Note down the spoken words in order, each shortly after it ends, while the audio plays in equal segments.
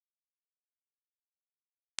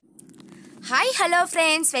Hi, hello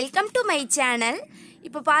friends, welcome to my channel.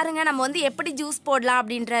 இப்போ பாருங்க நம்ம வந்து எப்படி ஜூஸ் போடலாம்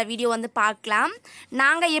அப்படிங்கற வீடியோ வந்து பார்க்கலாம்.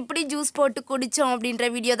 நாங்க எப்படி ஜூஸ் போட்டு குடிச்சோம் அப்படிங்கற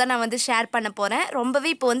வீடியோ தான் நான் வந்து ஷேர் பண்ண போறேன். ரொம்பவே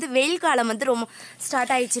இப்போ வந்து வெயில் காலம் வந்து ரொம்ப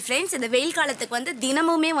ஸ்டார்ட் ஆயிடுச்சு फ्रेंड्स. இந்த வெயில் காலத்துக்கு வந்து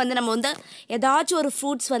தினமுமே வந்து நம்ம வந்து ஏதாச்சும் ஒரு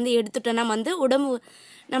ஃப்ரூட்ஸ் வந்து எடுத்துட்டோம்னா வந்து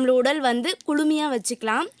நம்மளோட உடல் வந்து குளுமையா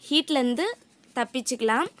வச்சுக்கலாம். ஹீட்ல இருந்து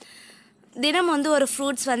தப்பிச்சுக்கலாம். தினம் வந்து ஒரு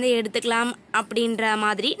ஃப்ரூட்ஸ் வந்து எடுத்துக்கலாம் அப்படின்ற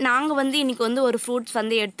மாதிரி நாங்கள் வந்து இன்றைக்கி வந்து ஒரு ஃப்ரூட்ஸ்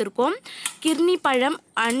வந்து எடுத்திருக்கோம். கிர்னி பழம்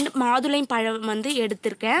அண்ட் மாதுளை பழம் வந்து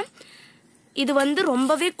எடுத்திருக்கேன். இது வந்து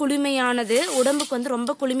ரொம்பவே குளுமையானது, உடம்புக்கு வந்து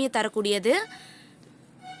ரொம்ப குளுமையை தரக்கூடியது.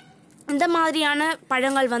 இந்த மாதிரியான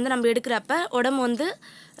பழங்கள் வந்து நம்ம எடுக்கிறப்ப உடம்பு வந்து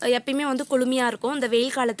எப்பயுமே வந்து குளுமையாக இருக்கும். இந்த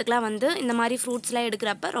வெயில் காலத்துக்குலாம் வந்து இந்த மாதிரி ஃப்ரூட்ஸ்லாம்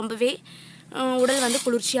எடுக்கிறப்ப ரொம்பவே உடல் வந்து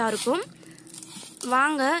குளிர்ச்சியாக இருக்கும்.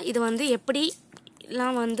 வாங்க இது வந்து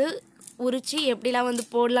எப்படிலாம் வந்து உரிச்சு எப்படிலாம் வந்து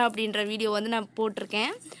போடலாம் அப்படின்ற வீடியோ வந்து நான்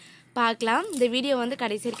போட்டிருக்கேன், பார்க்கலாம். இந்த வீடியோ வந்து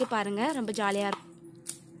கடைசி வரைக்கும் பாருங்கள், ரொம்ப ஜாலியாக இருக்கும்.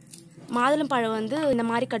 மாதுளம்பழம் வந்து இந்த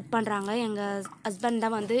மாதிரி கட் பண்ணுறாங்க. எங்கள் ஹஸ்பண்ட்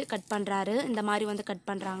தான் வந்து கட் பண்ணுறாரு. இந்த மாதிரி வந்து கட்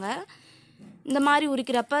பண்ணுறாங்க. இந்த மாதிரி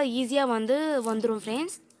உரிக்கிறப்ப ஈஸியாக வந்து வந்துடும்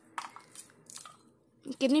ஃப்ரெண்ட்ஸ்.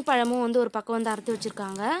 கிர்னி பழமும் வந்து ஒரு பக்கம் வந்து அறுத்து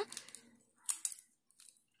வச்சுருக்காங்க.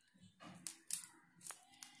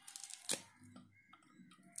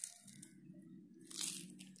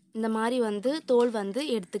 இந்த மாதிரி வந்து தோல் வந்து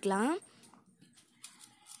எடுத்துக்கலாம்.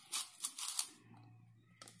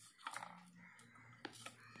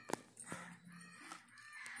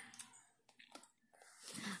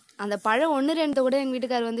 அந்த பழம் 1-2 கூட எங்கள்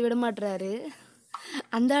வீட்டுக்காரர் வந்து விட மாட்டுறாரு.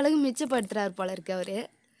 அந்த அளவுக்கு மிச்சப்படுத்துறாரு போல இருக்கு. அவர்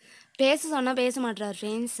பேச சொன்னால் பேச மாட்டுறாரு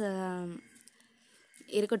ஃப்ரெண்ட்ஸ்.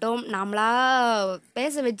 இருக்கட்டும், நம்மளா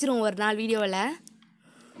பேச வச்சிருவோம் ஒரு நாள் வீடியோவில்.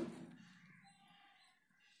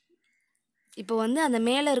 இப்போ வந்து அந்த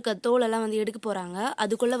மேலே இருக்க தோலெல்லாம் வந்து எடுக்க போகிறாங்க.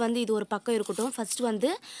 அதுக்குள்ளே வந்து இது ஒரு பக்கம் இருக்கட்டும். ஃபஸ்ட்டு வந்து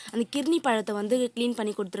அந்த கிர்னி பழத்தை வந்து க்ளீன்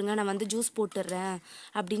பண்ணி கொடுத்துருங்க, நான் வந்து ஜூஸ் போட்டுடுறேன்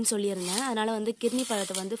அப்படின்னு சொல்லியிருந்தேன். அதனால் வந்து கிர்னி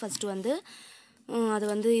பழத்தை வந்து ஃபஸ்ட்டு வந்து அதை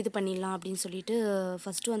வந்து இது பண்ணிடலாம் அப்படின்னு சொல்லிட்டு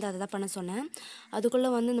ஃபஸ்ட்டு வந்து அதை தான் பண்ண சொன்னேன்.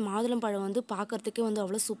 அதுக்குள்ளே வந்து இந்த மாதுளம்பழம் வந்து பார்க்குறதுக்கே வந்து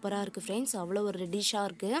அவ்வளோ சூப்பராக இருக்குது ஃப்ரெண்ட்ஸ். அவ்வளோ ஒரு ரெட்டிஷாக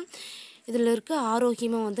இருக்குது. இதில் இருக்க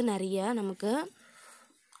ஆரோக்கியமாக வந்து நிறைய நமக்கு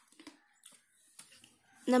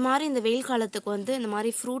இந்த மாதிரி இந்த வெயில் காலத்துக்கு வந்து இந்த மாதிரி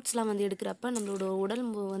ஃப்ரூட்ஸ்லாம் வந்து எடுக்கிறப்ப நம்மளோட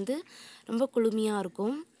உடம்பு வந்து ரொம்ப குளுமையாக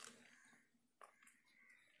இருக்கும்.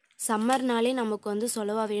 சம்மர்னாலே நமக்கு வந்து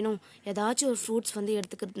சொல்லவா வேணும், ஏதாச்சும் ஒரு ஃப்ரூட்ஸ் வந்து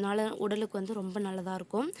எடுத்துக்கிறதுனால உடலுக்கு வந்து ரொம்ப நல்லதாக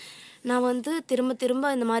இருக்கும். நான் வந்து திரும்ப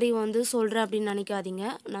திரும்ப இந்த மாதிரி வந்து சொல்கிறேன் அப்படின்னு நினைக்காதீங்க.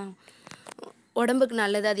 நான் உடம்புக்கு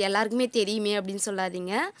நல்லது, அது எல்லாருக்குமே தெரியுமே அப்படின்னு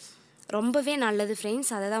சொல்லாதீங்க. ரொம்பவே நல்லது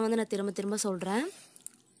ஃப்ரெண்ட்ஸ். அதை தான் வந்து நான் திரும்ப திரும்ப சொல்கிறேன்.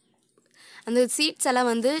 அந்த சீட்ஸ் எல்லாம்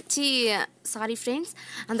வந்து சாரி ஃப்ரெண்ட்ஸ்,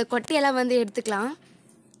 அந்த கொட்டையெல்லாம் வந்து எடுத்துக்கலாம்.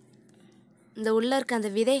 இந்த உள்ளே இருக்க அந்த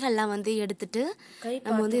விதைகள்லாம் வந்து எடுத்துட்டு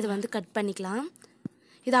நம்ம வந்து இதை வந்து கட் பண்ணிக்கலாம்.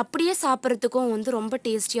 இது அப்படியே சாப்பிட்றதுக்கும் வந்து ரொம்ப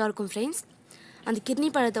டேஸ்டியாக இருக்கும் ஃப்ரெண்ட்ஸ். அந்த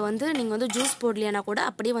கிர்னி பழத்தை வந்து நீங்கள் வந்து ஜூஸ் போடலையானா கூட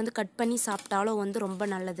அப்படியே வந்து கட் பண்ணி சாப்பிட்டாலும் வந்து ரொம்ப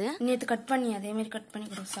நல்லது. நேற்று கட் பண்ணி அதேமாரி கட் பண்ணி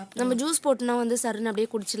கூட சாப்பிட்டு நம்ம ஜூஸ் போட்டோன்னா வந்து சருன்னு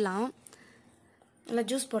அப்படியே குடிச்சிடலாம். இல்லை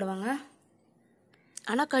ஜூஸ் போடுவாங்க.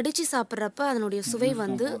 ஆனால் கடிச்சு சாப்பிட்றப்ப அதனுடைய சுவை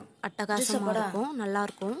வந்து அட்டகாசமாக இருக்கும்,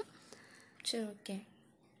 நல்லாயிருக்கும். சரி, ஓகே.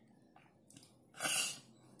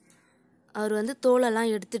 அவர் வந்து தோலெல்லாம்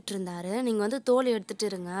எடுத்துட்டு இருந்தாரு. நீங்கள் வந்து தோல் எடுத்துட்டு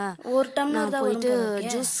இருங்க, ஒரு டம்ளர் தான் போயிட்டு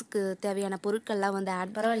ஜூஸுக்கு தேவையான பொருட்கள்லாம் வந்து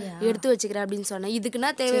பரவாயில்லையா எடுத்து வச்சுக்கிறேன் அப்படின்னு சொன்னேன்.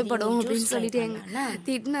 இதுக்குன்னா தேவைப்படும் அப்படின்னு சொல்லிட்டு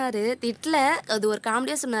திட்டினாரு. திட்டல, அது ஒரு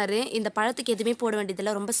காமெடியாக சொன்னார். இந்த பழத்துக்கு எதுவுமே போட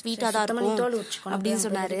வேண்டியதில்லை, ரொம்ப ஸ்வீட்டாக தான் இருக்கும் அப்படின்னு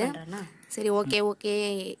சொன்னார். சரி, ஓகே ஓகே,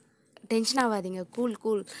 டென்ஷன் ஆகாதீங்க, கூல்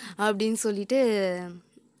கூல் அப்படின்னு சொல்லிட்டு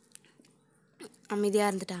அமைதியாக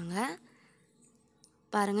இருந்துட்டாங்க.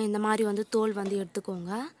 பாருங்கள், இந்த மாதிரி வந்து தோல் வந்து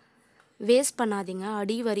எடுத்துக்கோங்க, வேஸ்ட் பண்ணாதீங்க.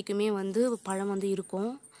 அடி வரைக்குமே வந்து பழம் வந்து இருக்கும்.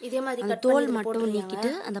 இதே மாதிரி அந்த தோல் மட்டும்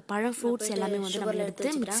நீக்கிட்டு அந்த பழம் ஃப்ரூட்ஸ் எல்லாமே வந்து நம்ம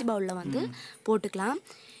எடுத்து மிக்ஸி பவுலில் வந்து போட்டுக்கலாம்.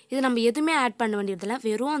 இது நம்ம எதுவுமே ஆட் பண்ண வேண்டியதில்லை,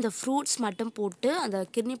 வெறும் அந்த ஃப்ரூட்ஸ் மட்டும் போட்டு அந்த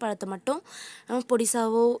கிர்னி பழத்தை மட்டும்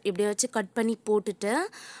பொடிசாவோ எப்படியாச்சும் கட் பண்ணி போட்டுட்டு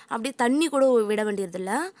அப்படியே தண்ணி கூட விட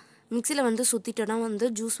வேண்டியதில்லை. மிக்சியில் வந்து சுற்றிட்டோன்னா வந்து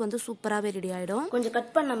ஜூஸ் வந்து சூப்பராகவே ரெடி ஆகிடும். கொஞ்சம்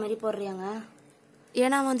கட் பண்ண மாதிரி போடுறியாங்க,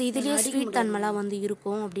 ஏன்னா வந்து இதுலேயே ஸ்வீட் தன்மைலாம் வந்து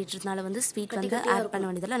இருக்கும் அப்படின்றதுனால வந்து ஸ்வீட் வந்து ஆட் பண்ண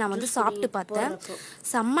வேண்டியதில்லை. நான் வந்து சாப்பிட்டு பார்த்தேன்,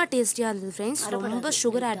 செம்ம டேஸ்டியாக இருந்தது ஃப்ரெண்ட்ஸ். ரொம்ப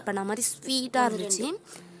சுகர் ஆட் பண்ண மாதிரி ஸ்வீட்டாக இருந்துச்சு.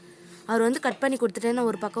 அவர் வந்து கட் பண்ணி கொடுத்துட்டு நான்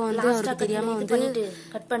ஒரு பக்கம் வந்து அவருக்கு தெரியாமல் வந்து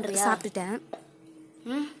கட் பண்ணுறேன் சாப்பிட்டுட்டேன்.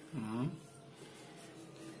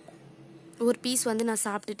 ஒரு பீஸ் வந்து நான்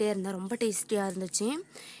சாப்பிட்டுட்டே இருந்தேன், ரொம்ப டேஸ்டியாக இருந்துச்சு.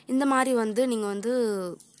 இந்த மாதிரி வந்து நீங்கள் வந்து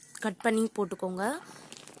கட் பண்ணி போட்டுக்கோங்க.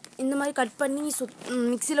 இந்த மாதிரி கட் பண்ணி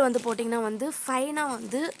மிக்சியில் வந்து போட்டிங்கன்னா வந்து ஃபைனாக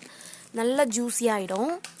வந்து நல்லா ஜூஸியாக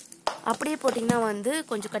ஆகிடும். அப்படியே போட்டிங்கன்னா வந்து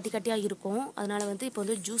கொஞ்சம் கட்டி கட்டியாக இருக்கும். அதனால் வந்து இப்போ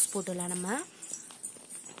வந்து ஜூஸ் போட்டுடலாம் நம்ம.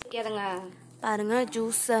 கேளுங்க, பாருங்கள்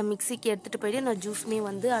ஜூஸை மிக்சிக்கு எடுத்துகிட்டு போயிட்டு நான் ஜூஸுமே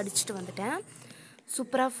வந்து அடிச்சுட்டு வந்துட்டேன்.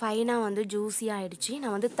 சூப்பராக ஃபைனாக வந்து ஜூஸியாக ஆகிடுச்சு.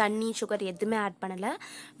 நான் வந்து தண்ணி சுகர் எதுவுமே ஆட் பண்ணலை,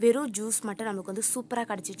 வெறும் ஜூஸ் மட்டும் நமக்கு வந்து சூப்பராக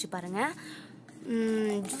கிடச்சிச்சு பாருங்கள்.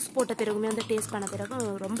 ஜூஸ் போட்ட பிறகுமே வந்து டேஸ்ட் பண்ண பிறகு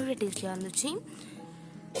ரொம்பவே டேஸ்டியாக இருந்துச்சு.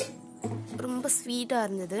 ரொம்ப ஸ்வீட்டாக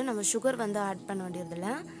இருந்தது. நம்ம சுகர் வந்து ஆட் பண்ண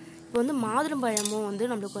வேண்டியதில்லை. இப்போ வந்து மாதுளம்பழமும் வந்து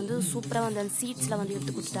நம்மளுக்கு வந்து சூப்பராக வந்து அந்த சீட்ஸில் வந்து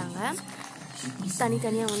எடுத்து கொடுத்துட்டாங்க.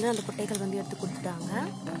 தனித்தனியாக வந்து அந்த கொட்டைகள் வந்து எடுத்து கொடுத்துட்டாங்க.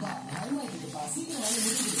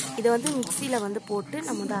 இதை வந்து மிக்சியில் வந்து போட்டு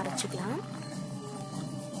நம்ம வந்து அரைச்சிக்கலாம்.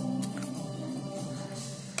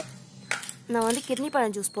 நான் வந்து கிர்னி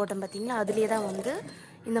பழம் ஜூஸ் போட்டேன் பார்த்தீங்களா, அதுலேயே தான் வந்து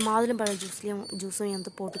இந்த மாதுளம்பழம் ஜூஸும்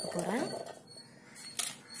வந்து போட்டுக்க போகிறேன்.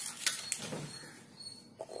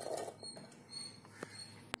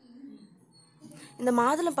 இந்த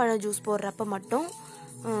மாதுளம்பழம் ஜூஸ் போடுறப்ப மட்டும்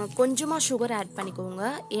கொஞ்சமாக சுகர் ஆட் பண்ணிக்கோங்க.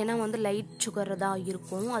 ஏன்னா வந்து லைட் சுகர் தான்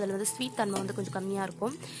இருக்கும், அதில் வந்து ஸ்வீட் தன்மை வந்து கொஞ்சம் கம்மியாக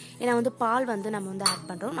இருக்கும். ஏன்னா வந்து பால் வந்து நம்ம வந்து ஆட்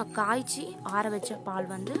பண்ணுறோம். நான் காய்ச்சி ஆற வச்ச பால்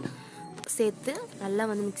வந்து சேர்த்து நல்லா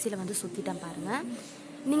வந்து மிக்சியில் வந்து சுற்றிட்டேன் பாருங்கள்.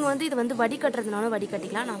 நீங்கள் வந்து இது வந்து வடிகட்டுறதுனால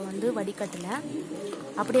வடிகட்டிக்கலாம். நான் வந்து வடிகட்டலை,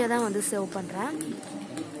 அப்படியே தான் வந்து சர்வ் பண்ணுறேன்.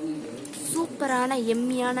 சூப்பரான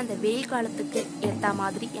எம்மியான அந்த வெயில் காலத்துக்கு ஏற்ற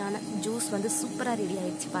மாதிரியான ஜூஸ் வந்து சூப்பராக ரெடி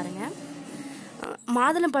ஆகிடுச்சு பாருங்கள்.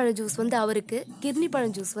 மாதுளம்பழம் ஜூஸ் வந்து அவருக்கு, கிர்னி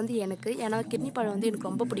பழம் ஜூஸ் வந்து எனக்கு. ஏன்னா கிர்னி பழம் வந்து எனக்கு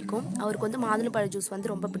ரொம்ப பிடிக்கும், அவருக்கு வந்து மாதுளம்பழம் ஜூஸ்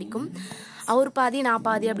வந்து ரொம்ப பிடிக்கும். அவர் பாதி நான்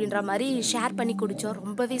பாதி அப்படின்ற மாதிரி ஷேர் பண்ணி குடித்தோம்.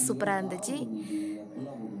 ரொம்பவே சூப்பராக இருந்துச்சு.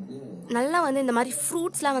 நல்லா வந்து இந்த மாதிரி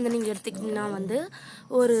ஃப்ரூட்ஸ்லாம் வந்து நீங்கள் எடுத்துக்கிட்டிங்கன்னா வந்து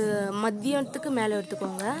ஒரு மதியத்துக்கு மேலே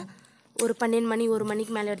எடுத்துக்கோங்க. ஒரு 12 மணி 1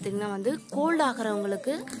 மணிக்கு மேலே எடுத்துக்கிட்டிங்கன்னா வந்து கோல்டு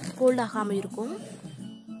ஆகிறவங்களுக்கு கோல்டு ஆகாமல் இருக்கும்.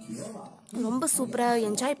 ரொம்ப சூப்பராக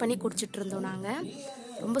என்ஜாய் பண்ணி குடிச்சிட்டு இருந்தோம் நாங்கள்.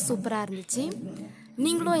 ரொம்ப சூப்பராக இருந்துச்சு.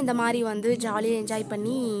 நீங்களும் இந்த மாதிரி வந்து ஜாலியாக என்ஜாய்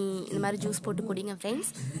பண்ணி இந்த மாதிரி ஜூஸ் போட்டு குடிங்க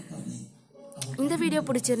ஃப்ரெண்ட்ஸ். இந்த வீடியோ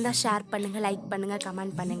பிடிச்சிருந்தா ஷேர் பண்ணுங்கள், லைக் பண்ணுங்கள்,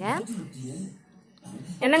 கமெண்ட் பண்ணுங்கள்.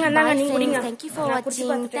 என்னங்க நீங்க குடிங்க. Thank you for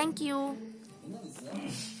watching. Thank you.